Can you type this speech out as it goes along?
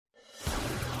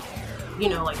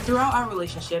Like throughout our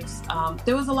relationships,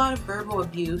 there was a lot of verbal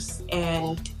abuse,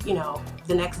 and,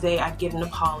 the next day I'd get an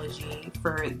apology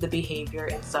for the behavior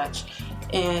and such.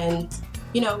 And,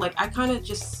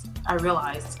 I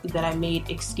realized that I made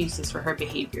excuses for her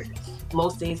behavior.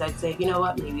 Most days I'd say, you know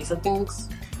what, maybe something's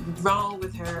wrong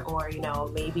with her, or,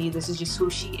 maybe this is just who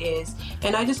she is.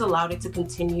 And I just allowed it to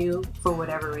continue for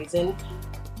whatever reason.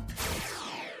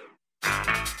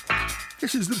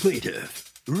 This is the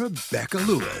plaintiff, Rebecca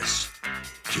Lewis.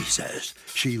 She says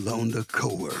she loaned a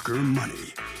coworker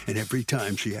money, and every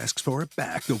time she asks for it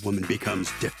back, the woman becomes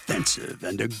defensive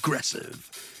and aggressive.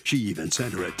 She even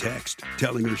sent her a text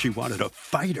telling her she wanted to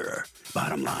fight her.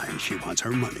 Bottom line, she wants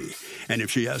her money, and if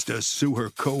she has to sue her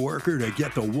coworker to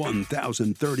get the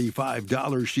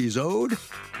 $1,035 she's owed,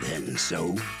 then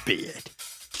so be it.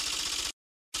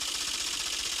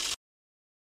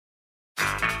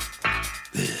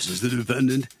 This is the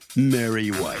defendant, Mary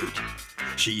White.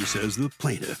 She says the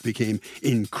plaintiff became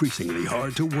increasingly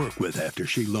hard to work with after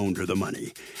she loaned her the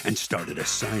money and started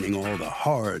assigning all the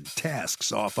hard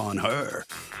tasks off on her.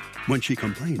 When she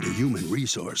complained to Human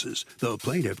Resources, the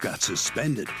plaintiff got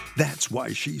suspended. That's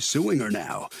why she's suing her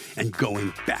now and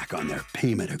going back on their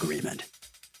payment agreement.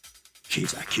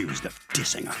 She's accused of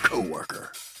dissing a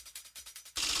coworker.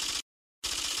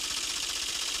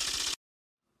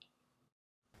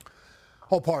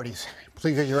 All parties,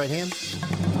 please raise your right hand.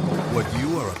 What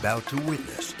you are about to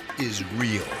witness is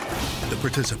real. The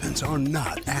participants are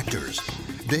not actors.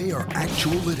 They are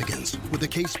actual litigants with a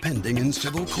case pending in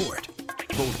civil court.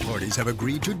 Both parties have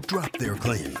agreed to drop their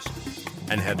claims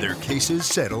and have their cases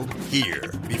settled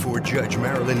here before Judge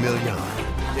Marilyn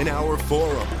Milian in our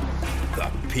forum,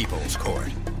 the People's Court.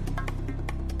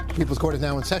 People's Court is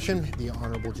now in session. The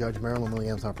Honorable Judge Marilyn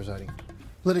Milian is now presiding.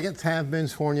 Litigants have been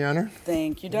sworn, Your Honor.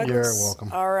 Thank you, Douglas. You're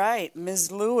welcome. All right,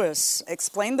 Ms. Lewis,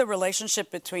 explain the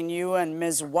relationship between you and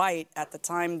Ms. White at the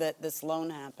time that this loan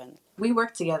happened. We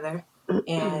worked together,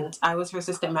 and I was her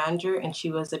assistant manager, and she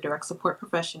was a direct support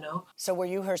professional. So were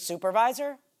you her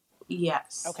supervisor?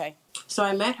 Yes. Okay. So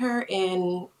I met her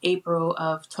in April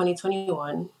of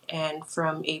 2021, and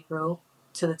from April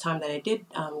to the time that I did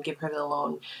give her the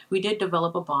loan, we did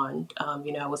develop a bond.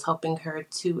 I was helping her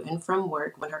to and from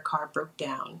work when her car broke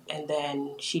down. And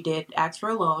then she did ask for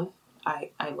a loan. I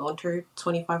loaned her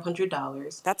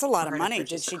 $2,500. That's a lot of money.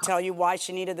 Did she tell you why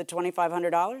she needed the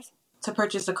 $2,500? To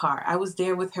purchase a car. I was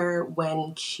there with her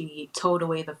when she towed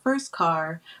away the first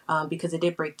car because it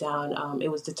did break down.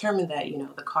 It was determined that,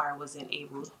 the car wasn't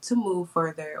able to move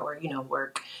further or,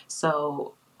 work.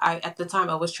 So at the time,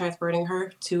 I was transporting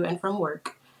her to and from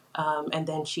work, and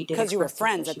then she did. Because you were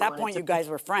friends. At that point, you guys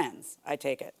were friends, I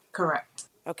take it. Correct.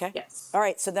 Okay. Yes. All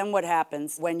right, so then what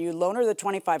happens? When you loan her the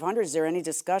 $2,500, is there any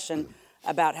discussion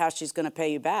about how she's going to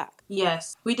pay you back?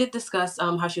 Yes, we did discuss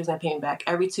how she was going to pay me back.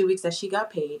 Every 2 weeks that she got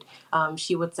paid,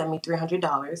 she would send me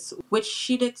 $300, which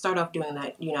she did start off doing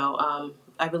that,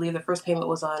 I believe the first payment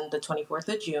was on the 24th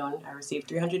of June. I received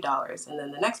 $300. And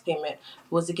then the next payment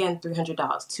was, again, $300,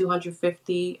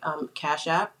 $250 Cash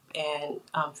App and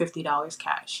 $50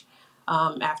 cash.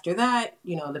 After that,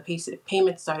 the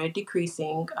payments started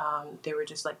decreasing. They were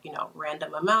just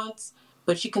random amounts,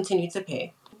 but she continued to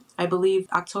pay. I believe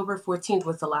October 14th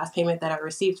was the last payment that I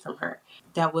received from her.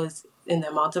 That was in the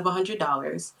amount of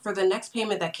 $100. For the next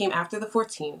payment that came after the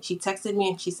 14th, she texted me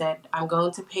and she said, I'm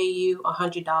going to pay you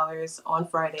 $100 on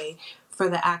Friday for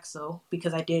the axle,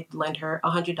 because I did lend her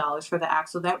 $100 for the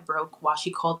axle that broke while she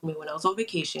called me when I was on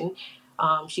vacation.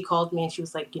 She called me and she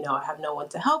was like, I have no one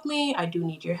to help me. I do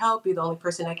need your help. You're the only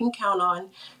person I can count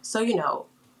on. So,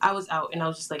 I was out and I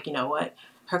was just like, you know what?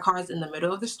 Her car is in the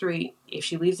middle of the street. If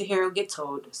she leaves it here, it'll get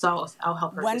towed. So I'll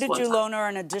help her. When did you loan her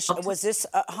an additional? Was this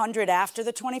 $100 after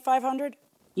the $2,500?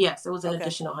 Yes, it was an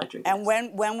additional $100. And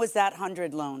when was that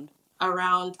 $100 loaned?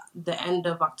 Around the end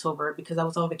of October, because I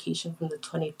was on vacation from the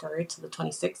 23rd to the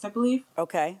 26th, I believe.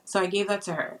 Okay. So I gave that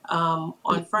to her.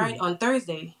 On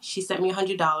Thursday, she sent me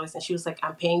 $100 and she was like,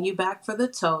 I'm paying you back for the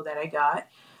tow that I got.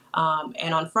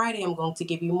 And on Friday, I'm going to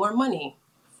give you more money.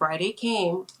 Friday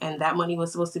came, and that money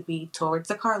was supposed to be towards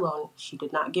the car loan. She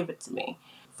did not give it to me.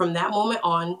 From that moment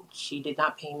on, she did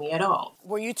not pay me at all.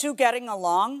 Were you two getting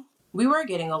along? We were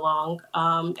getting along.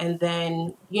 And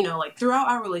then, throughout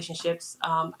our relationships,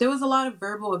 there was a lot of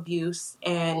verbal abuse.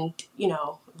 And,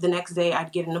 the next day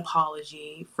I'd get an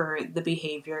apology for the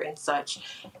behavior and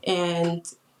such. And,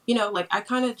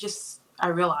 I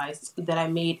realized that I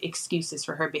made excuses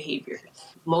for her behavior.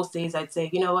 Most days I'd say,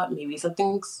 you know what, maybe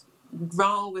something's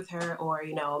wrong with her, or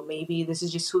maybe this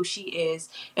is just who she is,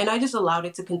 and I just allowed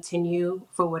it to continue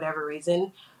for whatever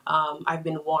reason. I've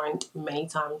been warned many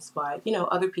times by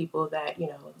other people that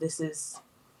this is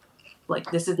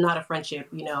like, this is not a friendship.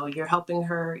 You know, you're helping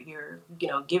her, you're, you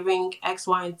know, giving X,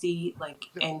 Y, and Z, like,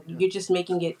 and you're just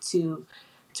making it too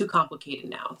complicated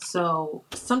now. So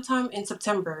sometime in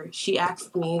September, she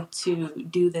asked me to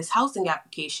do this housing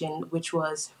application, which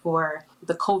was for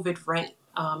the COVID rent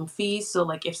fees. So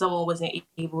like if someone wasn't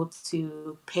able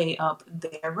to pay up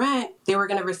their rent, they were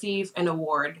going to receive an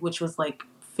award, which was like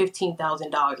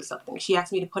 $15,000 or something. She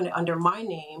asked me to put it under my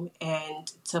name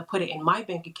and to put it in my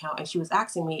bank account. And she was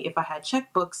asking me if I had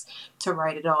checkbooks to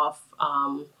write it off.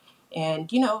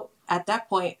 And, you know, at that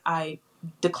point, I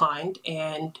declined.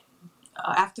 And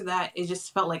after that, it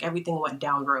just felt like everything went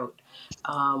down road.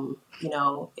 You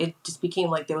know, it just became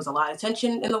like there was a lot of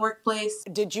tension in the workplace.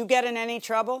 Did you get in any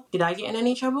trouble? Did I get in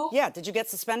any trouble? Yeah. Did you get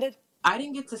suspended? I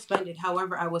didn't get suspended.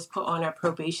 However, I was put on a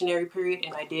probationary period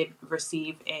and I did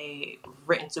receive a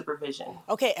written supervision.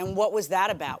 Okay. And what was that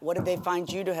about? What did they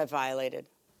find you to have violated?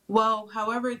 Well,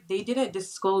 however, they didn't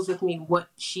disclose with me what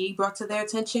she brought to their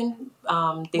attention.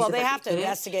 They have to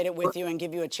investigate it with you and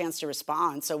give you a chance to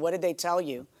respond. So what did they tell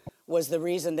you was the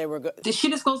reason they were She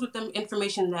disclosed with them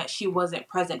information that she wasn't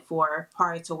present for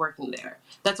prior to working there.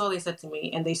 That's all they said to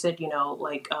me. And they said, you know,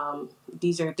 like,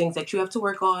 these are things that you have to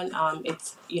work on.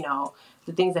 It's, you know,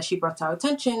 the things that she brought to our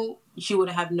attention, she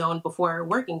wouldn't have known before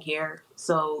working here.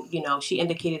 So, you know, she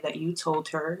indicated that you told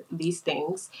her these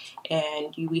things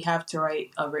and we have to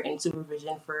write a written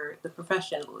supervision for the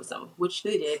professionalism, which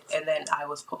they did. And then I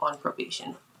was put on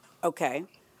probation. Okay.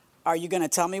 Are you going to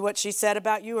tell me what she said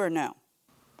about you or no?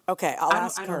 Okay, I'll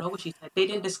ask her. I don't know what she said. They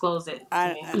didn't disclose it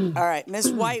to me. All right,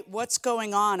 Ms. White, what's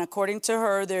going on? According to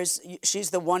her,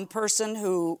 she's the one person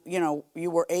who, you know,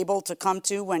 you were able to come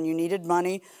to when you needed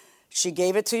money. She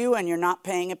gave it to you and you're not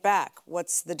paying it back.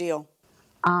 What's the deal?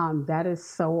 That is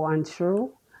so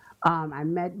untrue. I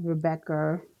met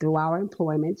Rebecca through our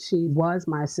employment. She was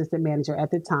my assistant manager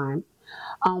at the time.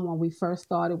 When we first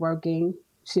started working,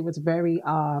 she was very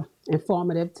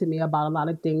informative to me about a lot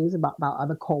of things, about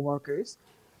other coworkers,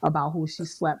 about who she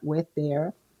slept with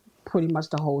there, pretty much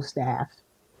the whole staff.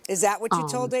 Is that what you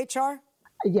told HR?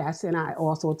 Yes, and I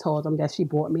also told them that she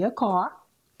bought me a car,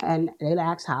 and they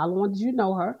asked, how long did you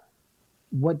know her?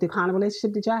 What the kind of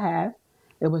relationship did y'all have?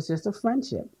 It was just a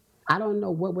friendship. I don't know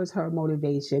what was her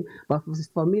motivation, but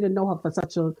for me to know her for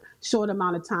such a short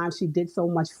amount of time, she did so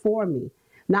much for me.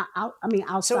 Now,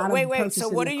 outside so of wait. So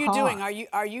what are you car. doing?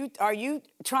 Are you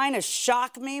trying to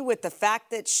shock me with the fact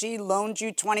that she loaned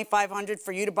you $2,500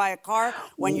 for you to buy a car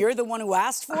when you're the one who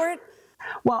asked for it?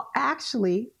 Well,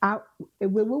 actually, we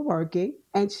were working,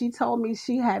 and she told me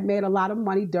she had made a lot of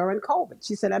money during COVID.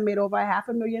 She said, I made over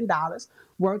 $500,000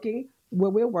 working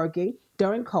where we're working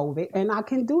during COVID, and I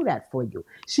can do that for you.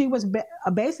 She was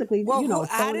basically, well, you know,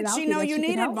 how did she know you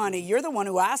needed money? You're the one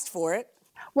who asked for it.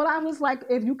 Well, I was like,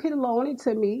 if you could loan it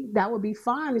to me, that would be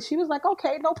fine. And she was like,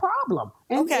 okay, no problem.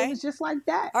 And it was just like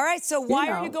that. All right. So why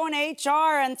are you going to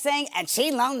HR and saying, and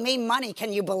she loaned me money?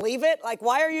 Can you believe it? Like,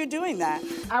 why are you doing that?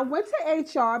 I went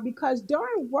to HR because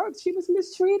during work, she was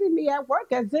mistreating me at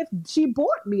work as if she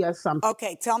bought me or something.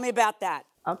 Okay. Tell me about that.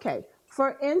 Okay.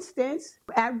 For instance,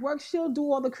 at work, she'll do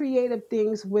all the creative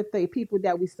things with the people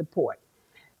that we support.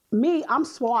 Me, I'm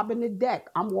swabbing the deck.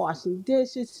 I'm washing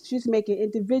dishes. She's making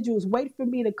individuals wait for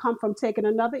me to come from taking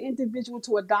another individual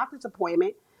to a doctor's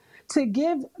appointment to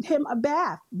give him a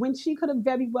bath when she could have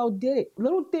very well did it.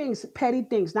 Little things, petty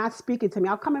things, not speaking to me.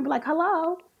 I'll come and be like,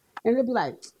 hello. And they'll be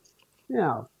like, you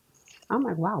know, I'm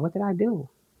like, wow, what did I do?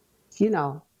 You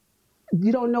know,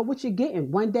 you don't know what you're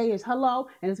getting. One day is hello,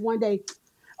 and it's one day,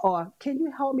 or can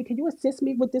you help me? Can you assist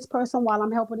me with this person while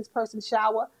I'm helping this person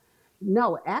shower?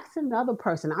 No, ask another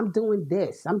person. I'm doing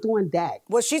this. I'm doing that.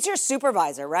 Well, she's your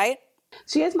supervisor, right?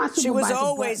 She is my supervisor. She was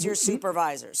always your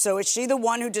supervisor. So is she the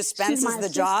one who dispenses the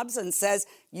jobs and says,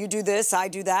 you do this, I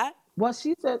do that? Well,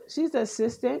 she's the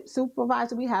assistant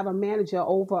supervisor. We have a manager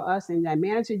over us, and that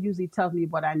manager usually tells me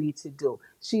what I need to do.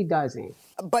 She doesn't.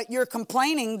 But you're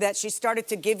complaining that she started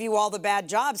to give you all the bad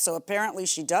jobs, so apparently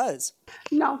she does.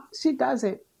 No, she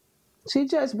doesn't.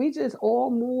 We just all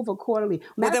move accordingly.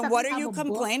 Well, then what are you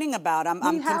complaining about?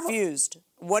 I'm confused.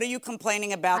 What are you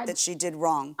complaining about that she did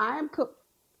wrong?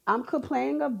 I'm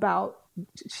complaining about,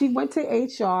 she went to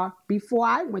HR before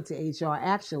I went to HR,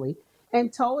 actually,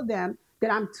 and told them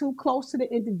that I'm too close to the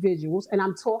individuals and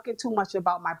I'm talking too much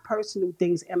about my personal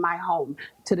things in my home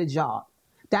to the job.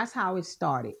 That's how it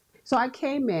started. So I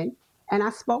came in and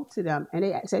I spoke to them, and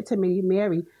they said to me,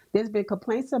 Mary, there's been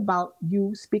complaints about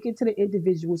you speaking to the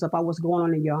individuals about what's going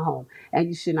on in your home, and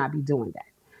you should not be doing that.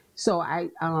 So I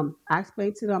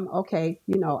explained to them, okay,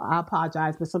 I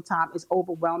apologize, but sometimes it's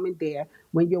overwhelming there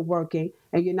when you're working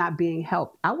and you're not being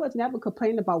helped. I was never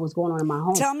complaining about what's going on in my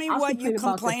home. Tell me I was what you complaining about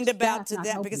the complained about staff to not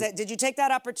them, helping because me. did you take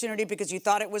that opportunity because you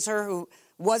thought it was her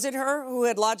who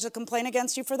had lodged a complaint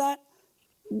against you for that?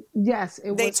 Yes,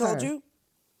 it They was told her. you?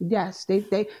 Yes,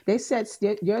 they said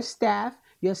your staff,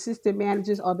 your assistant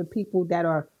managers are the people that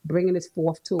are bringing this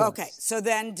forth to Okay, us. so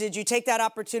then did you take that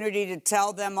opportunity to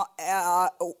tell them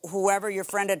whoever your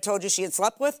friend had told you she had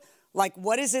slept with? Like,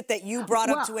 what is it that you brought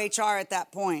up Well, to HR at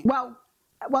that point? well,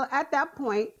 at that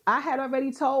point, I had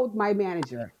already told my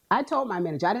manager. I told my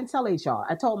manager. I didn't tell HR.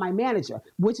 I told my manager,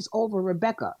 which is over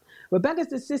Rebecca. Rebecca's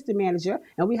the assistant manager,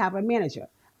 and we have a manager.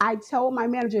 I told my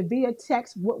manager via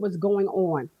text what was going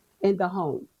on in the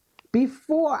home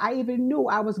before I even knew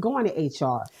I was going to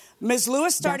HR. Ms.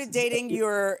 Lewis started dating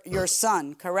your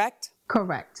son, correct?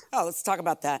 Correct. Oh, let's talk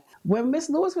about that. When Miss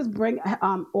Lewis was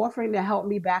offering to help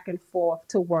me back and forth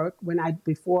to work when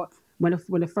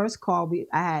the first call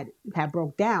I had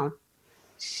broke down,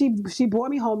 she brought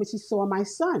me home and she saw my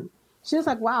son. She was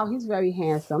like, "Wow, he's very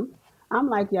handsome." I'm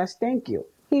like, "Yes, thank you."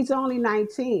 He's only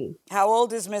 19. How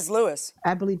old is Ms. Lewis?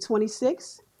 I believe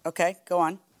 26. Okay, go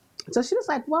on. So she was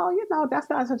like, "Well, that's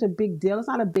not such a big deal. It's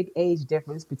not a big age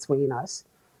difference between us."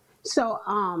 So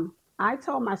I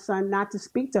told my son not to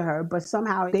speak to her, but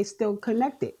somehow they still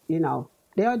connected.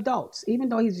 They're adults. Even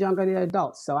though he's younger, they're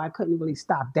adults. So I couldn't really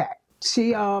stop that.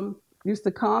 She used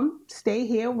to come, stay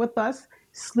here with us,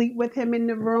 sleep with him in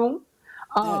the room,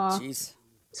 Oh, jeez.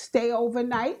 stay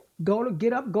overnight,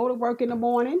 get up, go to work in the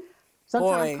morning.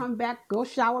 Sometimes Boy. come back, go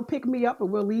shower, pick me up,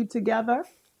 and we'll leave together.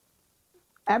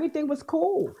 Everything was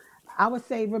cool. I would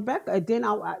say, Rebecca, then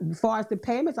as far as the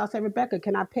payments, I'll say, Rebecca,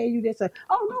 can I pay you this?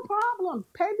 Oh, no problem.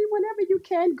 Pay me whenever you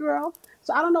can, girl.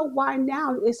 So I don't know why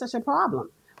now it's such a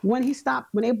problem. When they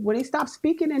stopped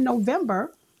speaking in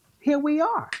November, here we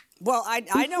are. Well, I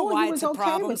know Before why you it's was a okay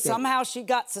problem. with it. Somehow she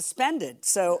got suspended.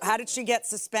 So how did she get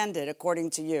suspended, according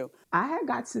to you? I had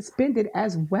got suspended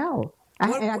as well.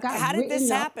 How did this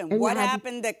happen? What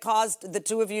happened that caused the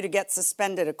two of you to get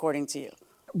suspended, according to you?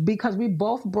 Because we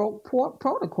both broke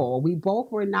protocol. We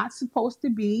both were not supposed to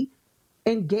be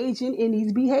engaging in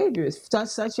these behaviors,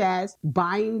 such as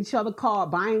buying each other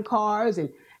buying cars and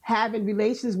having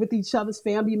relations with each other's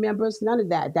family members. None of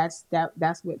that. That's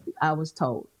what I was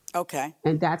told. Okay.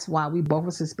 And that's why we both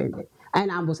were suspended. And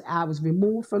I was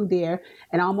removed from there,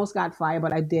 and I almost got fired,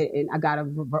 but I did, and I got a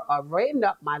written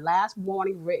up, my last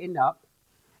warning written up.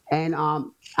 And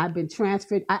I've been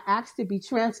transferred. I asked to be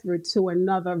transferred to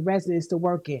another residence to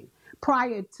work in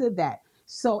prior to that.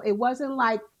 So it wasn't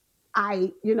like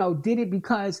I, did it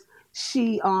because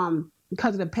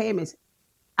because of the payments.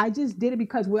 I just did it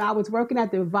because where I was working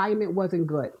at, the environment wasn't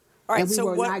good. All right, and we so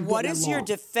were not what getting is your along.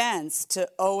 defense to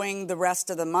owing the rest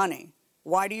of the money?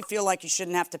 Why do you feel like you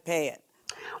shouldn't have to pay it?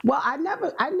 Well, I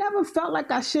never felt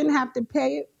like I shouldn't have to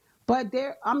pay it. But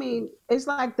it's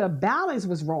like the balance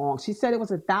was wrong. She said it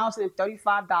was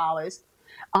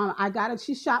 $1,035.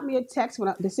 She shot me a text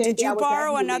the same Did day I you was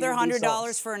borrow at another Human $100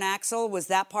 Resource. for an axle? Was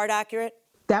that part accurate?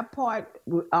 That part,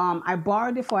 I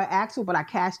borrowed it for an axle, but I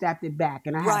cashed apped it back,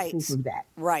 and I have proof of that.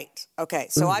 Right. Okay.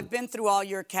 So I've been through all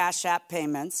your Cash App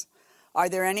payments. Are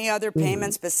there any other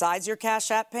payments besides your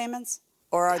Cash App payments?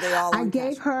 Or are they all I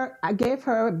gave her in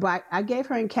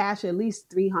cash at least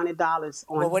 $300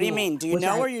 on. Well, what do you hand, mean? Do you which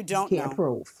know I or you don't can't know?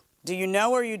 prove. Do you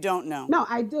know or you don't know? No,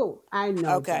 I do. I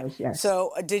know. Okay. Judge, yes.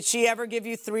 So did she ever give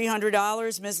you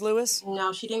 $300, Ms. Lewis?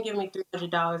 No, she didn't give me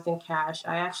 $300 in cash.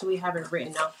 I actually haven't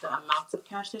written out the amounts of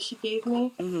cash that she gave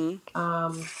me.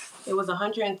 Mm-hmm. It was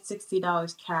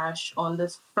 $160 cash on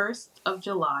the 1st of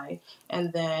July,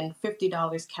 and then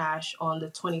 $50 cash on the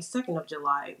 22nd of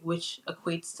July, which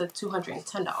equates to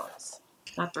 $210,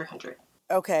 not $300.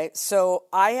 Okay, so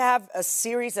I have a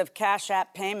series of Cash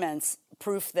App payments,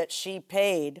 proof that she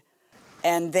paid,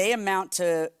 and they amount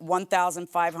to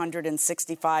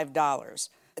 $1,565.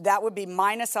 That would be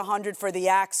minus $100 for the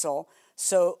axle,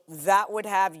 so that would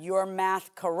have your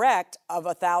math correct of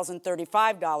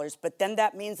 $1,035, but then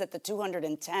that means that the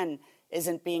 $210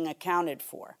 isn't being accounted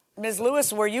for. Ms.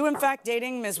 Lewis, were you in fact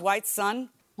dating Ms. White's son?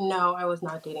 No, I was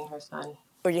not dating her son.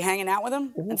 Were you hanging out with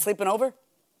him and sleeping over?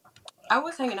 I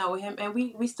was hanging out with him, and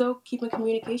we still keep in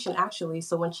communication, actually.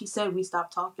 So when she said we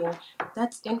stopped talking,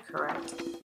 that's incorrect.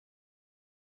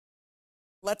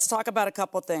 Let's talk about a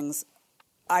couple things.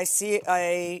 I see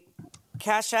a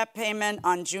Cash App payment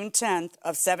on June 10th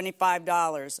of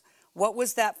 $75. What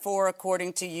was that for,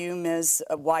 according to you, Ms.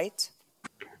 White?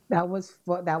 That was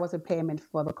a payment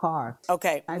for the car.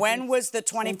 Okay. When was the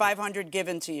 $2,500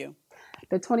 given to you?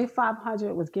 The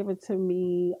 $2,500 was given to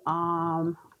me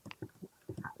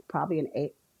probably an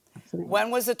 8.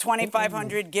 When was the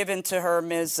 $2,500 given to her,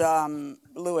 Ms.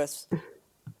 Lewis?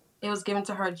 It was given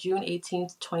to her June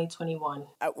 18th, 2021.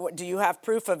 Do you have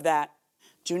proof of that?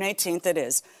 June 18th it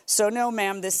is. So no,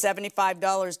 ma'am, this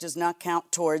 $75 does not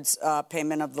count towards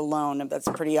payment of the loan. That's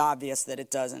pretty obvious that it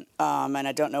doesn't. And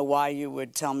I don't know why you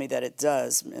would tell me that it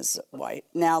does, Ms. White.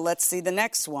 Now let's see the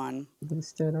next one. It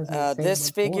still doesn't say this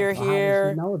what figure for. here. How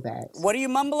would you know that? What are you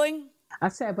mumbling? I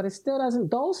said, but it still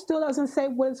doesn't. Those still doesn't say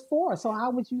what it's for. So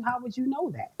how would you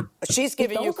know that? She's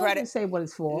giving you credit. Doesn't say what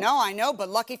it's for. No, I know, but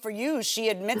lucky for you, she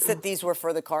admits that these were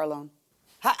for the car loan.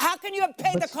 How can you have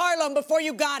paid the car loan before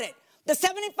you got it? The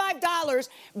 $75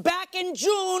 back in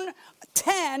June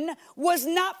 10 was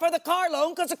not for the car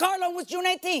loan because the car loan was June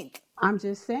 18th. I'm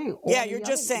just saying. Yeah, you're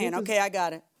just saying. Okay, I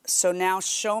got it. So now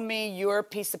show me your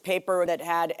piece of paper that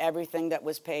had everything that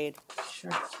was paid.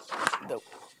 Sure.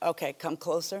 Okay, come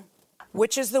closer.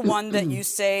 Which is the one that you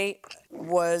say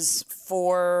was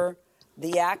for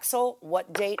the axle?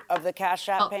 What date of the Cash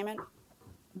App payment?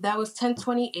 That was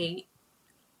 10/28.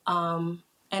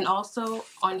 And also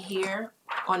on here,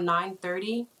 on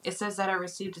 9/30, it says that I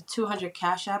received a 200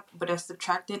 Cash App, but I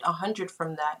subtracted 100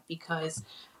 from that because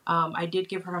I did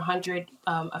give her 100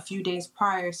 a few days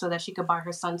prior so that she could buy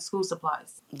her son's school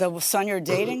supplies. The son you're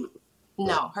dating?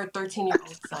 No, her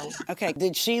 13-year-old son. Okay.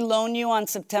 Did she loan you on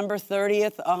September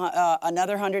 30th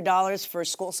another $100 for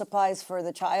school supplies for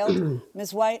the child,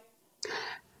 Ms. White?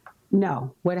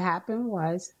 No. What happened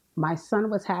was my son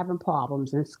was having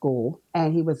problems in school,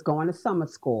 and he was going to summer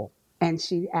school. And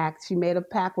she made a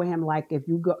pact with him, like, if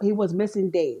you go, he was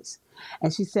missing days.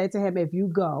 And she said to him, if you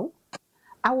go,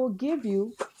 I will give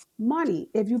you money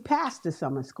if you pass the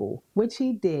summer school, which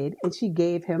he did. And she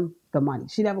gave him the money.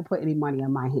 She never put any money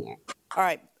in my hand. All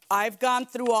right. I've gone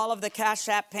through all of the Cash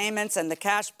App payments and the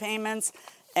cash payments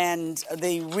and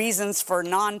the reasons for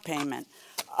non-payment.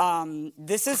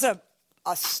 This is a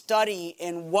study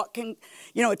in what can,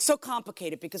 it's so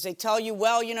complicated because they tell you,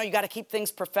 well, you got to keep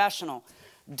things professional.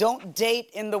 Don't date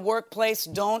in the workplace.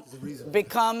 Don't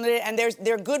become, and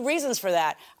there are good reasons for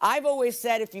that. I've always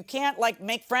said, if you can't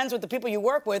make friends with the people you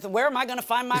work with, where am I going to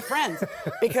find my friends?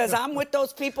 Because I'm with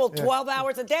those people 12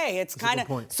 hours a day. It's kind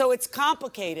of, so it's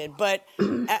complicated. But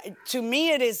to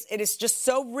me, it is just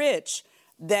so rich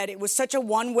that it was such a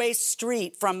one-way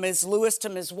street from Ms. Lewis to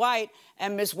Ms. White,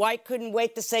 and Ms. White couldn't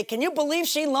wait to say, can you believe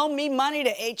she loaned me money to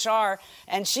HR,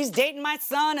 and she's dating my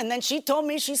son, and then she told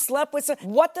me she slept with some...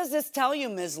 What does this tell you,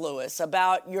 Ms. Lewis,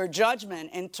 about your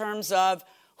judgment in terms of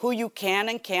who you can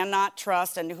and cannot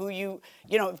trust and who you...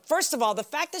 First of all, the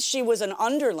fact that she was an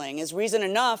underling is reason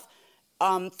enough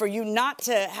for you not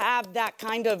to have that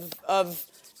kind of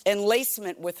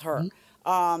enlacement with her,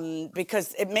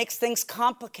 because it makes things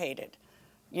complicated.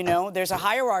 There's a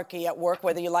hierarchy at work,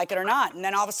 whether you like it or not. And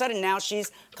then all of a sudden now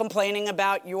she's complaining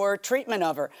about your treatment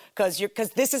of her because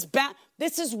this is bad.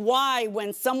 This is why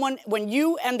when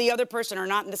you and the other person are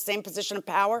not in the same position of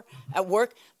power at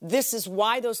work, this is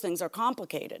why those things are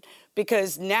complicated.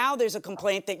 Because now there's a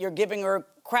complaint that you're giving her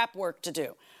crap work to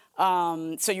do.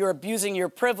 So you're abusing your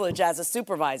privilege as a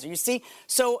supervisor. You see?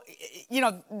 So,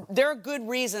 there are good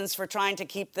reasons for trying to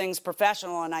keep things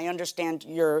professional, and I understand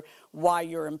why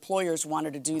your employers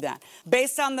wanted to do that.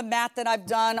 Based on the math that I've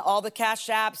done, all the Cash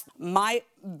Apps, my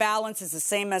balance is the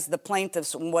same as the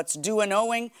plaintiff's. What's due and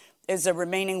owing is a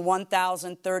remaining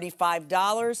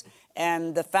 $1,035.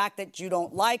 And the fact that you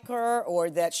don't like her or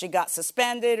that she got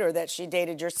suspended or that she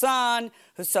dated your son,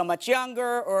 who's so much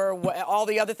younger, or all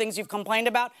the other things you've complained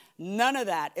about, none of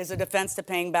that is a defense to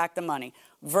paying back the money.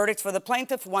 Verdict for the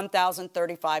plaintiff,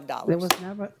 $1,035. There was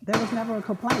never a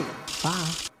complaint. Wow.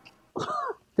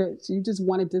 You just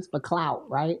wanted this for clout,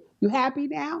 right? You happy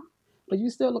now? But you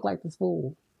still look like this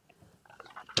fool.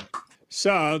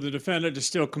 So the defendant is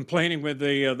still complaining with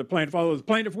the plaintiff. Although the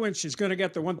plaintiff wins, she's going to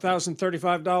get the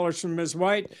 $1,035 from Ms.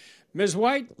 White. Ms.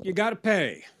 White, you got to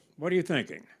pay. What are you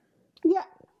thinking? Yeah.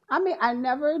 I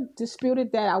never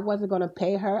disputed that I wasn't going to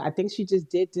pay her. I think she just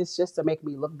did this just to make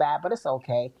me look bad, but it's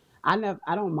okay. I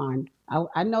don't mind.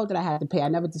 I know that I had to pay. I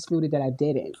never disputed that I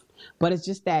didn't. But it's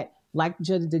just that, like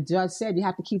the judge said, you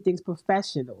have to keep things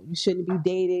professional. You shouldn't be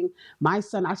dating my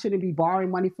son. I shouldn't be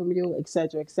borrowing money from you, et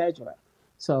cetera, et cetera.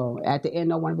 So at the end,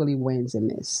 no one really wins in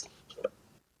this.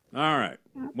 All right.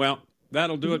 Well,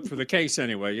 that'll do it for the case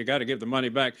anyway. You got to give the money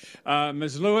back.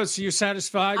 Ms. Lewis, are you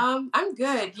satisfied? I'm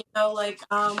good.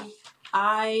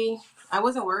 I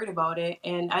wasn't worried about it,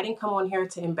 and I didn't come on here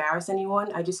to embarrass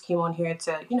anyone. I just came on here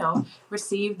to,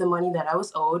 receive the money that I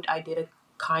was owed. I did a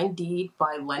kind deed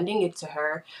by lending it to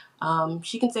her.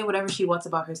 She can say whatever she wants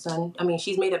about her son. I mean,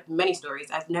 she's made up many stories.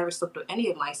 I've never slept with any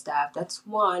of my staff. That's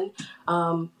one.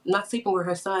 Not sleeping with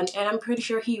her son. And I'm pretty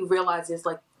sure he realizes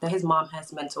like that his mom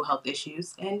has mental health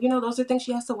issues. And, you know, those are things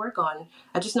she has to work on.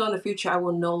 I just know in the future I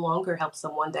will no longer help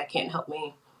someone that can't help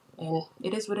me. And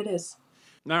it is what it is.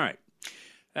 All right.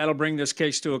 That'll bring this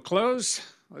case to a close.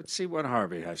 Let's see what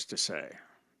Harvey has to say.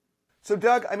 So,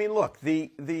 Doug, I mean, look, the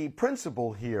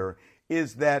principle here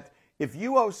is that if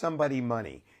you owe somebody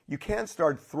money, you can't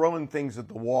start throwing things at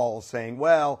the wall saying,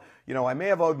 well, you know, I may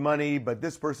have owed money, but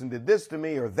this person did this to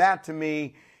me or that to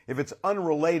me. If it's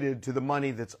unrelated to the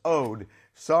money that's owed,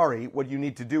 sorry, what you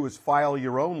need to do is file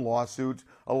your own lawsuit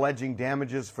alleging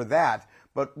damages for that.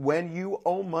 But when you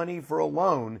owe money for a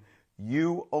loan,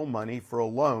 you owe money for a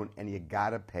loan, and you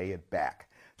got to pay it back.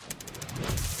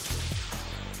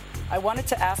 I wanted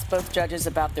to ask both judges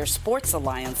about their sports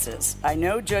alliances. I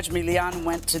know Judge Milian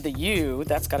went to the U,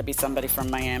 that's got to be somebody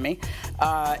from Miami,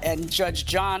 and Judge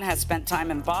John has spent time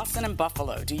in Boston and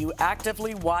Buffalo. Do you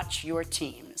actively watch your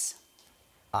teams?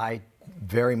 I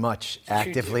very much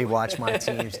actively watch my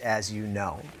teams, as you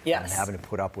know. Yes. I'm having to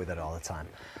put up with it all the time.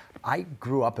 I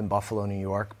grew up in Buffalo, New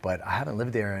York, but I haven't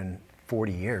lived there in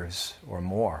 40 years or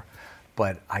more.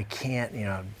 But I can't, you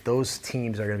know, those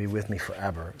teams are going to be with me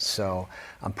forever. So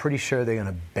I'm pretty sure they're going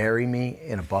to bury me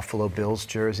in a Buffalo Bills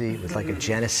jersey with like a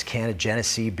can of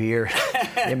Genesee beer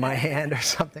in my hand or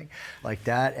something like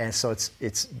that. And so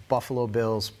it's Buffalo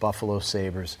Bills, Buffalo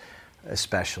Sabres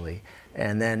especially.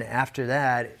 And then after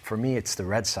that, for me, it's the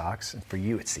Red Sox. And for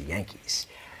you, it's the Yankees.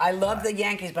 I love the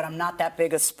Yankees, but I'm not that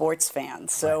big a sports fan.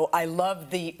 So I love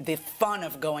the fun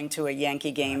of going to a Yankee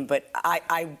game, but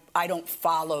I don't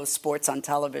follow sports on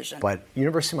television. But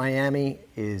University of Miami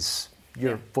is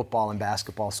your football and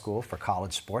basketball school for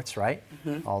college sports, right?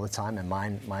 Mm-hmm. All the time. And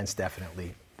mine's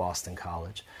definitely Boston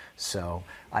College. So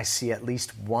I see at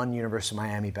least one University of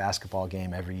Miami basketball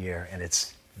game every year, and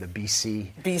it's the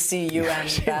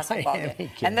BC-UM basketball game.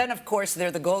 And then, of course, there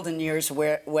are the golden years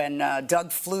when Doug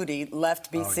Flutie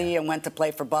left BC and went to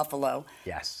play for Buffalo.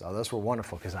 Yes, so those were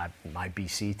wonderful because my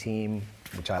BC team,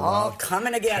 which I love,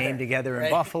 coming together. Came together in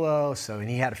Buffalo. So, and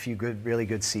he had a few really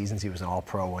good seasons. He was an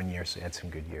All-Pro one year, so he had some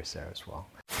good years there as well.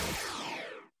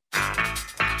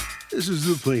 This is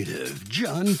the plaintiff,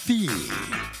 John Fee.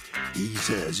 He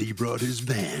says he brought his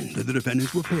van to the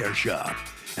defendant's repair shop,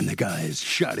 and the guy's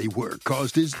shoddy work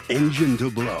caused his engine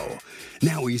to blow.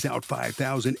 Now he's out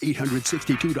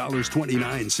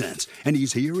 $5,862.29, and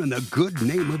he's here in the good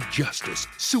name of justice,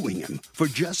 suing him for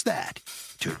just that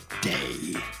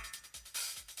today.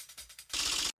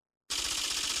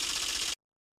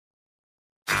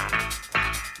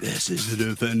 This is the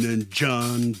defendant,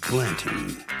 John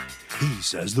Blanton. He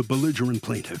says the belligerent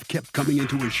plaintiff kept coming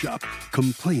into his shop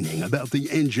complaining about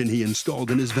the engine he installed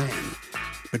in his van.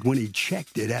 But when he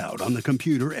checked it out on the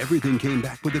computer, everything came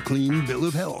back with a clean bill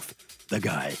of health. The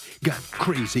guy got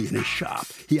crazy in his shop.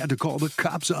 He had to call the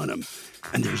cops on him.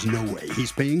 And there's no way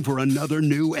he's paying for another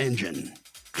new engine.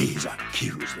 He's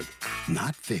accused of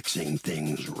not fixing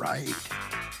things right.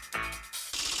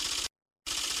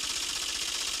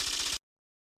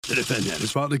 The defendant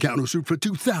has filed a countersuit for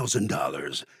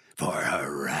 $2,000 for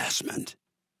harassment.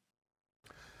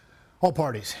 All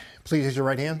parties, please raise your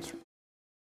right hands.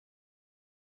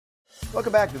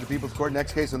 Welcome back to the People's Court.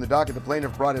 Next case on the docket, the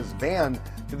plaintiff brought his van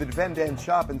to the defendant's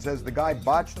shop and says the guy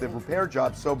botched the repair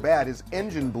job so bad his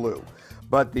engine blew.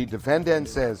 But the defendant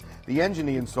says the engine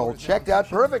he installed checked out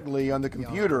perfectly on the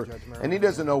computer, and he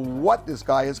doesn't know what this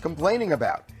guy is complaining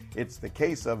about. It's the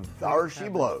case of Thar She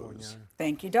Blows.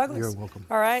 Thank you, Douglas. You're welcome.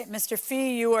 All right, Mr.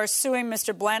 Fee, you are suing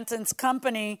Mr. Blanton's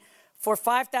company for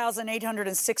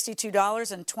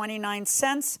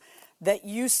 $5,862.29 that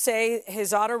you say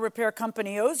his auto repair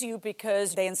company owes you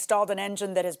because they installed an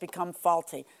engine that has become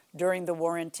faulty during the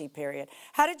warranty period.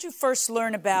 How did you first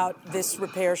learn about this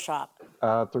repair shop?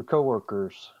 Through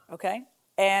coworkers. Okay.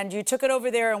 And you took it over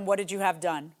there, and what did you have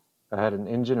done? I had an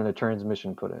engine and a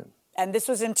transmission put in. And this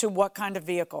was into what kind of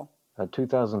vehicle? A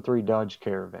 2003 Dodge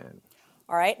Caravan.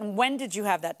 All right. And when did you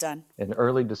have that done? In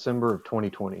early December of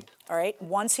 2020. All right.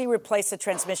 Once he replaced the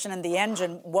transmission and the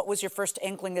engine, what was your first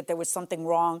inkling that there was something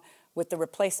wrong with the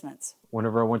replacements?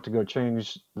 Whenever I went to go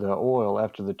change the oil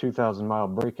after the 2,000-mile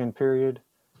break-in period,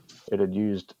 it had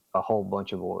used a whole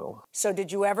bunch of oil. So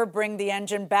did you ever bring the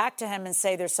engine back to him and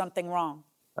say there's something wrong?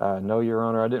 No, Your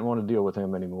Honor, I didn't want to deal with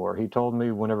him anymore. He told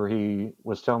me whenever he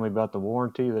was telling me about the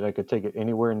warranty that I could take it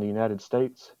anywhere in the United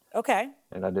States. Okay.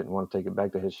 And I didn't want to take it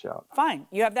back to his shop. Fine.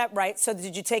 You have that right. So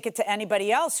did you take it to anybody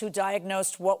else who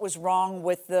diagnosed what was wrong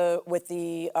with the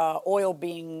oil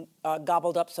being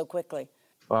gobbled up so quickly?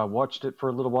 I watched it for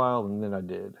a little while, and then I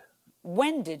did.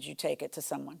 When did you take it to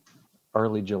someone?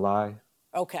 Early July.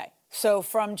 Okay. So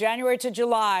from January to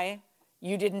July,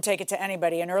 you didn't take it to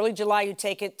anybody. In early July, you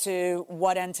take it to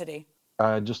what entity?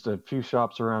 Just a few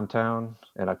shops around town,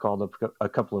 and I called up a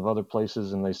couple of other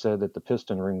places, and they said that the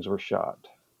piston rings were shot.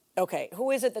 Okay.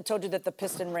 Who is it that told you that the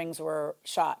piston rings were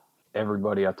shot?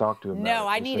 Everybody I talked to about No,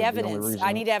 it. I need evidence.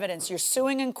 I need evidence. You're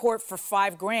suing in court for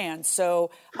 $5,000.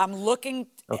 So I'm looking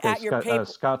at your paper.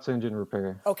 Scott's Engine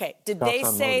Repair. Okay. Did Scott's they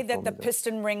say that the that.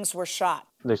 piston rings were shot?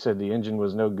 They said the engine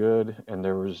was no good, and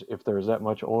if there was that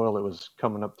much oil, it was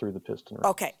coming up through the piston ring.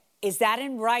 Okay. Is that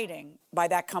in writing by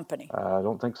that company? I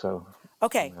don't think so.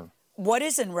 Okay. No. What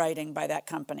is in writing by that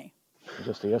company?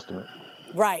 Just the estimate.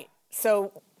 Right.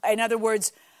 So, in other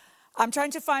words, I'm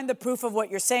trying to find the proof of what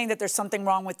you're saying, that there's something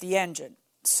wrong with the engine.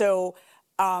 So,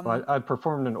 I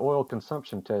performed an oil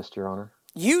consumption test, Your Honor.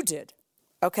 You did?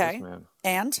 Okay. Yes, ma'am.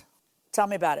 And? Tell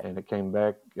me about it. And it came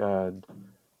back,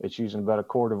 it's using about a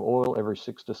quart of oil every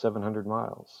 600 to 700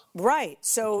 miles. Right.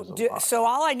 So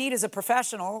all I need is a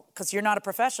professional, because you're not a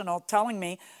professional, telling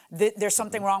me that there's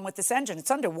something wrong with this engine.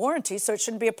 It's under warranty, so it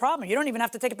shouldn't be a problem. You don't even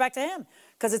have to take it back to him,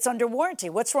 because it's under warranty.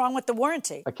 What's wrong with the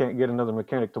warranty? I can't get another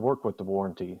mechanic to work with the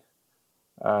warranty.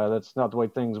 That's not the way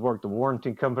things work. The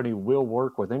warranty company will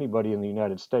work with anybody in the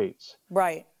United States.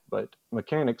 Right. But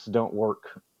mechanics don't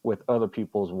work with other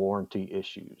people's warranty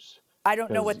issues. I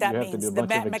don't know what that means.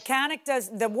 The mechanic does.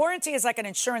 The warranty is like an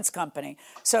insurance company,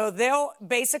 so they'll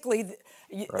basically,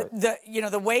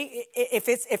 the way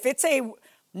if it's a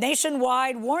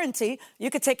nationwide warranty, you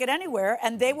could take it anywhere,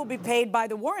 and they will be paid by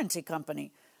the warranty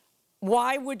company.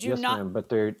 Why would you not? Yes, ma'am. But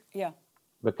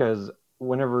because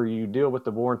whenever you deal with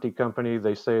the warranty company,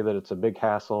 they say that it's a big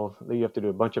hassle. You have to do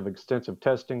a bunch of extensive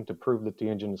testing to prove that the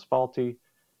engine is faulty,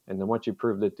 and then once you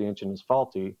prove that the engine is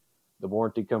faulty, the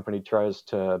warranty company tries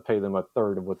to pay them a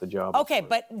third of what the job is. Okay,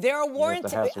 but there are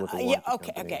warranty.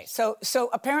 Okay. So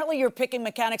apparently you're picking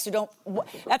mechanics who don't.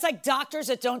 That's like doctors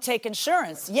that don't take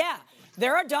insurance. Yeah.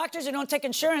 There are doctors who don't take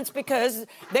insurance because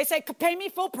they say, pay me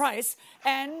full price,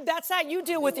 and that's how you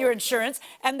deal with your insurance,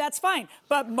 and that's fine.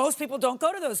 But most people don't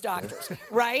go to those doctors,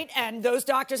 right? And those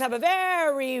doctors have a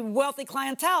very wealthy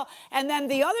clientele, and then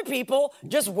the other people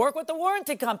just work with the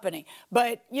warranty company.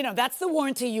 But, that's the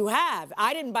warranty you have.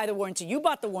 I didn't buy the warranty. You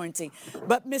bought the warranty.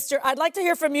 But, I'd like to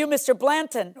hear from you, Mr.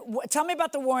 Blanton. Tell me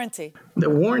about the warranty. The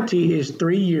warranty is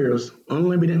 3 years,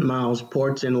 unlimited miles,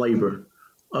 parts, and labor.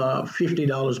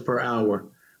 $50 per hour.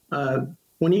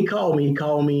 When he called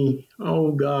me,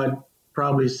 oh God,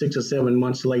 probably 6 or 7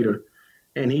 months later.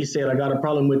 And he said, I got a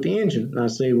problem with the engine. And I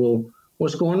say, well,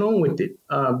 what's going on with it?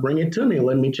 Bring it to me.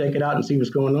 Let me check it out and see what's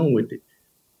going on with it.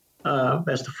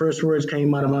 That's the first words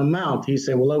came out of my mouth. He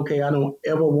said, well, okay, I don't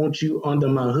ever want you under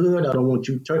my hood. I don't want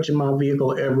you touching my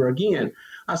vehicle ever again.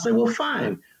 I said, well,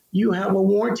 fine. You have a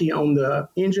warranty on the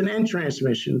engine and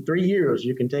transmission, 3 years.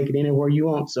 You can take it anywhere you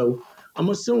want. So I'm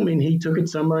assuming he took it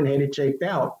somewhere and had it checked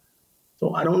out.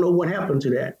 So I don't know what happened to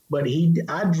that, but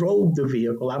I drove the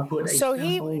vehicle. I put a So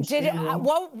he did.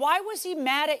 Why was he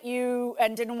mad at you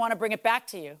and didn't want to bring it back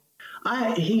to you?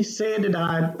 He said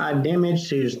that I damaged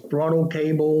his throttle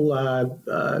cable.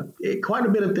 Quite a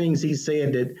bit of things he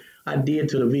said that I did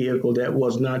to the vehicle that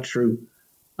was not true.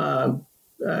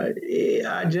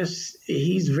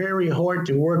 He's very hard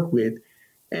to work with,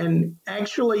 and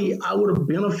actually I would have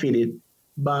benefited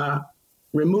by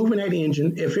removing that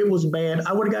engine. If it was bad,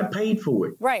 I would have got paid for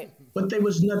it. Right. But there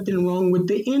was nothing wrong with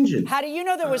the engine. How do you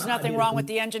know there was nothing wrong with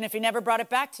the engine if he never brought it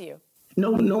back to you?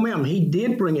 No, ma'am. He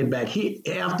did bring it back.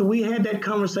 After we had that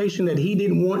conversation that he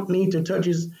didn't want me to touch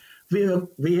his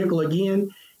vehicle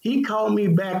again, he called me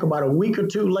back about a week or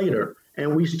two later,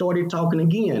 and we started talking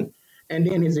again. And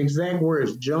then his exact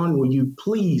words, John, will you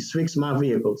please fix my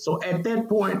vehicle? So at that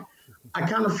point, I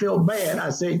kind of felt bad.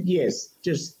 I said, yes,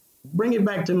 just bring it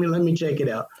back to me. Let me check it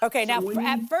out. Okay, so now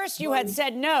at first you had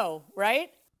said no, right?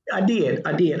 I did.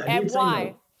 And why?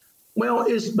 No. Well,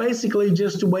 it's basically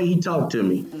just the way he talked to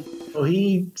me. So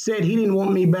he said he didn't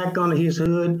want me back under his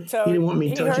hood. So he didn't want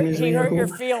me touching his vehicle. He hurt your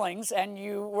feelings, and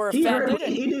you were offended.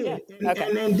 He did. Yeah.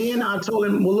 Okay. And then I told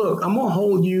him, well, look, I'm going to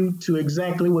hold you to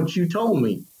exactly what you told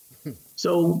me.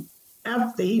 So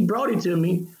after he brought it to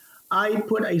me, I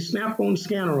put a Snap-on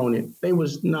scanner on it. There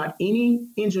was not any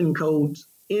engine codes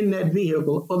in that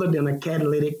vehicle other than a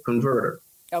catalytic converter.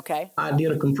 Okay. I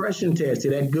did a compression test.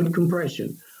 It had good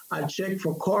compression. I checked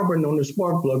for carbon on the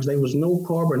spark plugs. There was no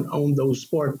carbon on those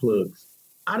spark plugs.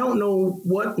 I don't know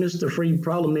what Mr. Freed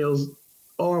problem is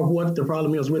or what the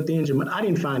problem is with the engine, but I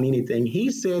didn't find anything. He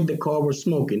said the car was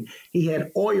smoking. He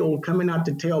had oil coming out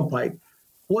the tailpipe.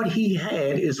 What he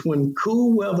had is when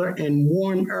cool weather and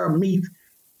warm air meet,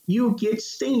 you get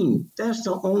steam. That's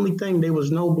the only thing. There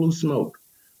was no blue smoke.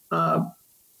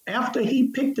 After he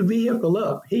picked the vehicle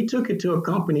up, he took it to a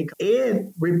company.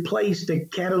 Ed replaced the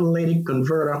catalytic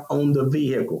converter on the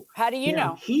vehicle. How do you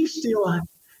know?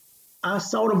 I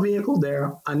saw the vehicle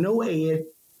there. I know Ed.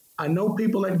 I know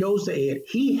people that goes to Ed.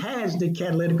 He has the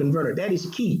catalytic converter. That is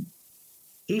key.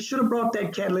 He should have brought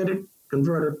that catalytic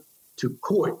converter to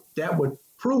court. That would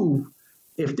prove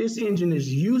if this engine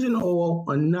is using oil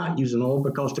or not using oil,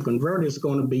 because the converter is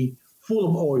going to be full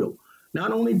of oil.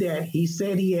 Not only that, he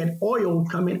said he had oil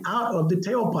coming out of the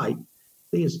tailpipe.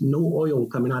 There's no oil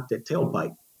coming out that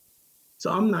tailpipe.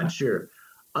 So I'm not sure.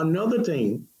 Another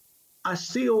thing, I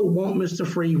still want Mr.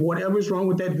 Free, whatever's wrong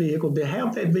with that vehicle, to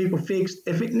have that vehicle fixed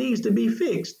if it needs to be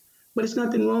fixed. But there's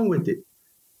nothing wrong with it.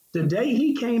 The day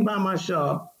he came by my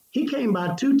shop, he came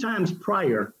by 2 times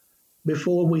prior.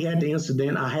 Before we had the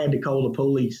incident, I had to call the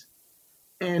police.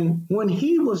 And when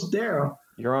he was there,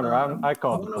 Your Honor, I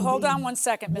called. Hold on one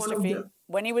second, Mr. Fee.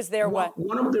 When he was there, what?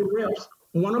 One of the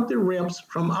reps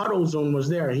from AutoZone was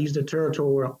there. He's the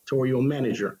territorial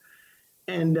manager.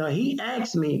 And he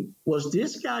asked me, was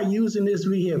this guy using this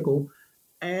vehicle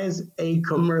as a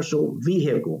commercial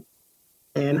vehicle?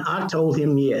 And I told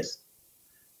him yes.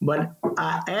 But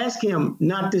I asked him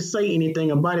not to say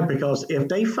anything about it, because if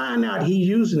they find out he's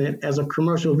using it as a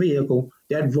commercial vehicle,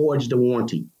 that voids the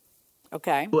warranty.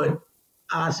 Okay. But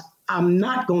I'm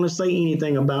not going to say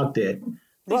anything about that.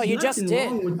 Well, you just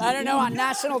did. I don't know, on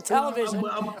national television.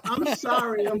 I'm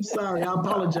sorry. I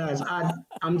apologize.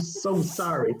 I'm so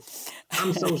sorry.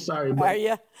 I'm so sorry. Are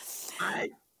you?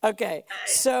 Okay.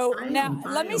 So now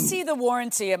let me see the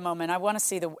warranty a moment. I want to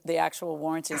see the actual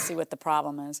warranty and see what the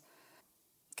problem is.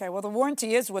 Okay. Well, the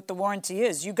warranty is what the warranty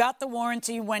is. You got the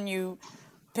warranty when you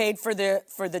paid for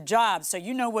the job, so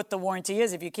you know what the warranty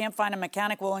is. If you can't find a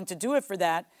mechanic willing to do it for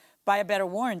that, buy a better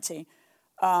warranty.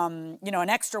 An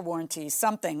extra warranty,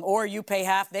 something, or you pay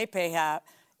half, they pay half.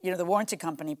 The warranty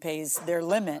company pays their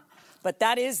limit, but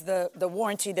that is the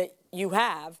warranty that you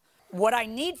have. What I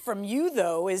need from you,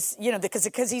 though, is,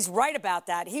 because he's right about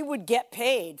that, he would get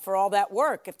paid for all that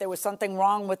work if there was something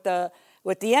wrong with the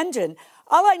engine.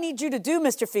 All I need you to do,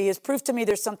 Mr. Fee, is prove to me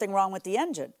there's something wrong with the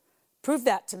engine. Prove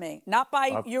that to me, not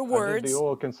by your words. I did the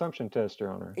oil consumption test, Your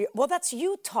Honor. Well, that's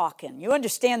you talking. You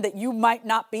understand that you might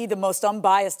not be the most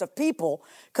unbiased of people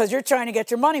because you're trying to get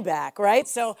your money back, right?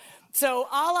 So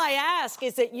all I ask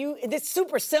is that it's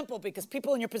super simple, because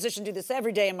people in your position do this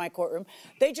every day in my courtroom.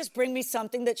 They just bring me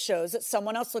something that shows that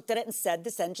someone else looked at it and said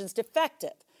this engine's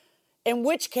defective. In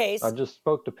which case... I just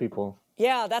spoke to people.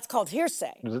 Yeah, that's called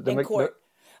hearsay in court.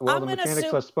 The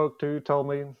mechanics I spoke to told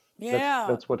me... Yeah.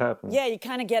 That's what happened. Yeah, you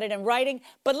kind of get it in writing.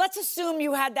 But let's assume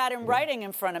you had that in writing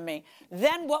in front of me.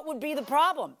 Then what would be the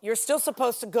problem? You're still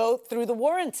supposed to go through the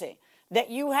warranty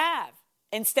that you have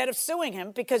instead of suing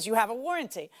him because you have a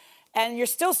warranty. And you're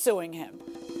still suing him.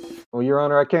 Well, Your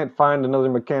Honor, I can't find another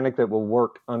mechanic that will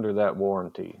work under that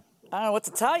warranty. I don't know what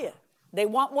to tell you. They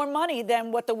want more money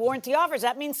than what the warranty offers.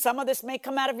 That means some of this may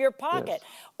come out of your pocket. Yes.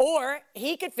 Or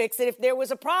he could fix it if there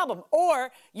was a problem.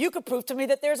 Or you could prove to me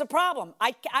that there's a problem.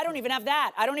 I don't even have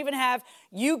that. I don't even have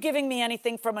you giving me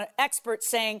anything from an expert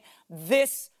saying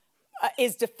this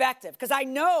is defective. Because I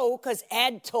know, because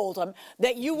Ed told him,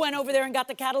 that you went over there and got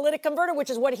the catalytic converter, which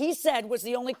is what he said was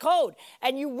the only code.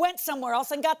 And you went somewhere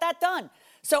else and got that done.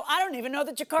 So I don't even know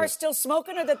that your car is still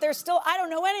smoking or that there's still, I don't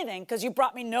know anything because you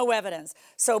brought me no evidence.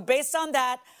 So based on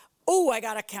that, I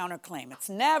got a counterclaim. It's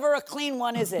never a clean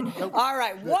one, is it? All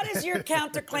right, what is your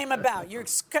counterclaim about? You're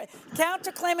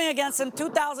counterclaiming against him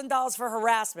 $2,000 for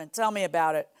harassment. Tell me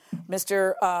about it,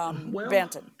 Mr.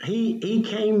 Banton. He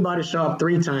came by the shop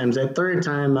 3 times. That third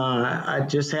time, I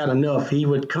just had enough. He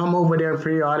would come over there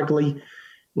periodically,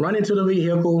 run into the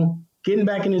vehicle, getting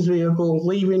back in his vehicle,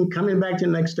 leaving, coming back the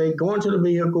next day, going to the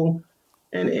vehicle,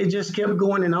 and it just kept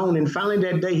going and on. And finally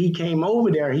that day he came over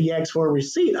there, he asked for a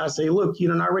receipt. I say, look, you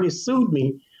done already sued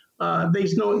me.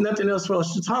 There's nothing else for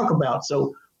us to talk about.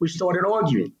 So we started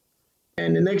arguing.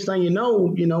 And the next thing you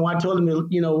know, I told him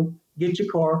to, get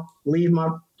your car,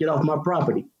 get off my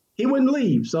property. He wouldn't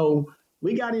leave. So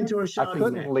we got into a shouting match.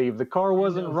 I couldn't leave. The car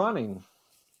wasn't running.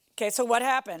 Okay, so what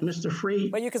happened? Mr. Free.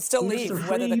 But you could still leave,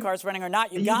 whether the car's running or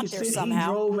not. You got there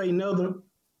somehow. He drove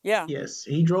Yeah. Yes,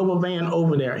 he drove a van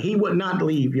over there. He would not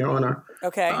leave, Your Honor.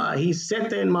 Okay. He sat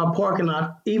there in my parking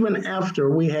lot even after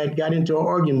we had got into an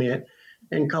argument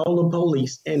and called the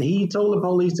police. And he told the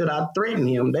police that I threatened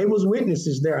him. They was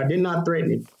witnesses there. I did not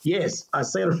threaten him. Yes, I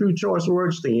said a few choice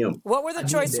words to him. What were the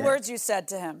choice words you said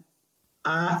to him?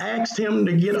 I asked him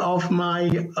to get off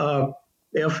my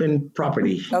effing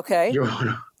property. Okay. Your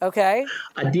Honor. Okay.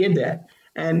 I did that.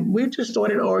 And we just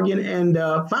started arguing. And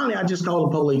finally, I just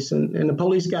called the police. And the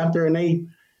police got there, and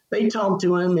they talked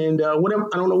to him. And whatever,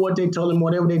 I don't know what they told him.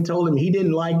 Whatever they told him, he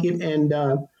didn't like it. And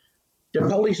the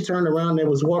police turned around and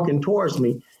was walking towards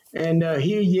me. And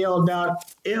he yelled out,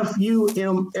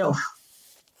 F-U-M-F.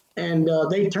 And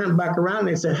they turned back around and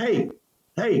they said, hey,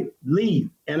 leave.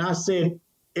 And I said,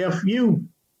 F-U-M-F.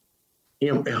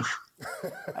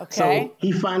 Okay. So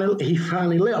he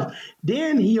finally left.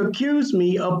 Then he accused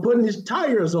me of putting his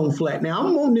tires on flat. Now,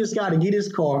 I'm wanting this guy to get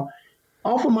his car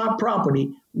off of my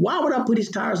property. Why would I put his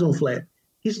tires on flat?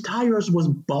 His tires was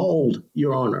bald,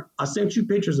 Your Honor. I sent you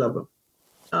pictures of him.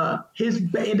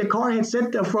 The car had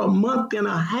sat there for a month and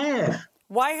a half.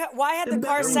 Why had the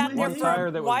car sat there for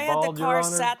a month and a half? Why had the car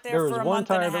sat there for a month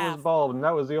and a half? There was one tire that was bald, and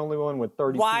that was the only one with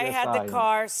 30 Why PSI. had the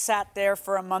car sat there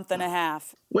for a month and a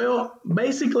half? Well,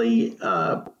 basically,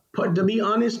 to be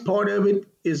honest, part of it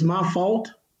is my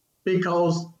fault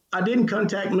because I didn't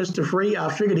contact Mr. Free. I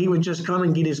figured he would just come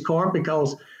and get his car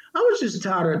because I was just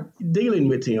tired of dealing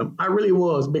with him. I really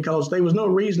was, because there was no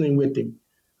reasoning with him.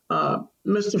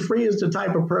 Mr. Free is the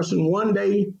type of person, one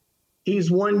day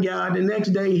he's one guy, the next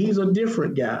day he's a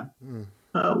different guy.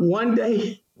 One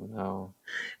day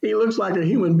he looks like a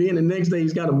human being, the next day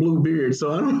he's got a blue beard.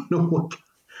 So I don't know what.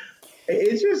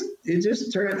 It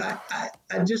just turned.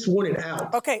 I just want it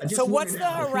out. Okay, so what's the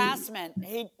harassment?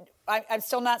 I'm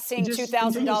still not seeing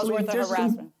 $2,000 worth of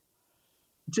harassment.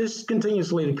 Just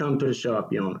continuously to come to the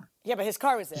shop, Your Honor. Yeah, but his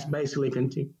car was there. Just basically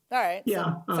continue. All right.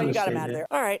 Yeah. So you got him out of there.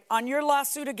 All right. On your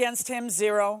lawsuit against him,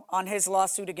 0. On his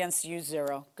lawsuit against you,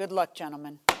 0. Good luck,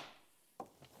 gentlemen.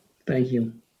 Thank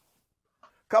you.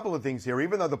 Couple of things here.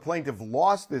 Even though the plaintiff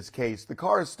lost this case, the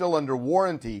car is still under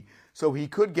warranty, so he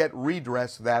could get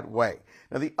redress that way.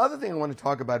 Now, the other thing I want to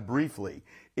talk about briefly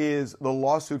is the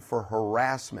lawsuit for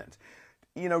harassment.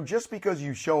 You know, just because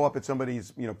you show up at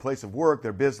somebody's, place of work,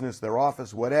 their business, their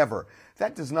office, whatever,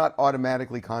 that does not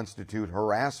automatically constitute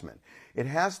harassment. It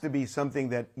has to be something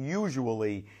that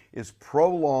usually is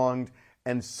prolonged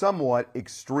and somewhat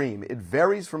extreme. It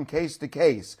varies from case to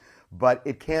case, but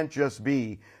it can't just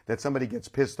be that somebody gets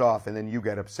pissed off and then you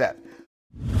get upset.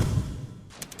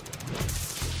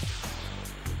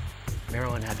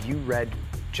 Marilyn, have you read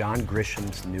John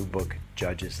Grisham's new book,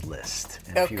 Judge's List?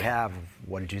 And if you have,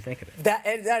 what did you think of it? That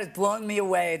is blowing me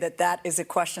away that is a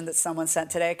question that someone sent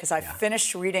today, because I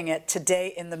finished reading it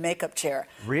today in the makeup chair.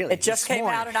 Really? It just came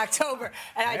out in October.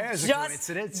 And I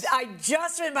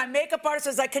just, my makeup artist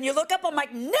was like, can you look up? I'm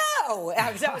like, no!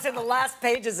 I was in the last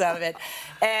pages of it.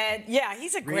 And yeah,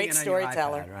 he's a great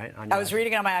storyteller. Right? I was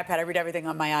reading it on my iPad. I read everything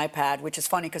on my iPad, which is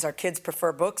funny because our kids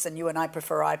prefer books and you and I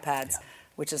prefer iPads. Yeah.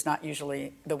 Which is not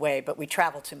usually the way, but we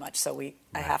travel too much, so I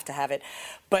have to have it.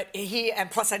 But and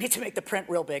plus I need to make the print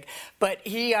real big. But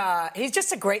he's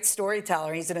just a great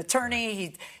storyteller. He's an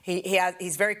attorney.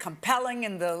 He's very compelling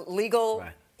in the legal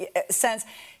sense.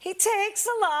 He takes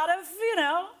a lot of,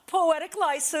 poetic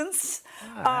license.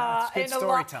 It's good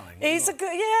storytelling.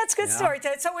 It's good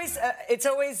storytelling. It's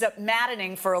always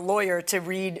maddening for a lawyer to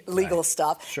read legal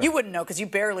stuff. Sure. You wouldn't know because you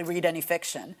barely read any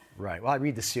fiction. Right. Well, I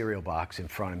read the cereal box in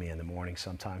front of me in the morning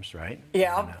sometimes, right?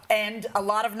 Yeah, and a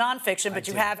lot of nonfiction, but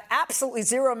you have absolutely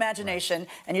zero imagination,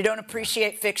 and you don't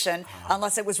appreciate fiction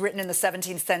unless it was written in the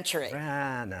 17th century.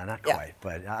 No, not quite.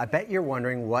 But I bet you're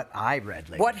wondering what I read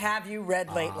lately. What have you read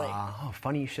lately?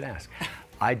 Funny you should ask.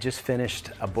 I just finished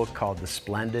a book called The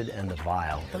Splendid and the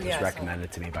Vile. It was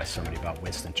recommended to me by somebody about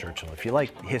Winston Churchill. If you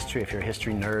like history, if you're a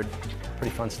history nerd,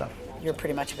 pretty fun stuff. You're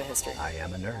pretty much of a history. I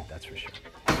am a nerd, that's for sure.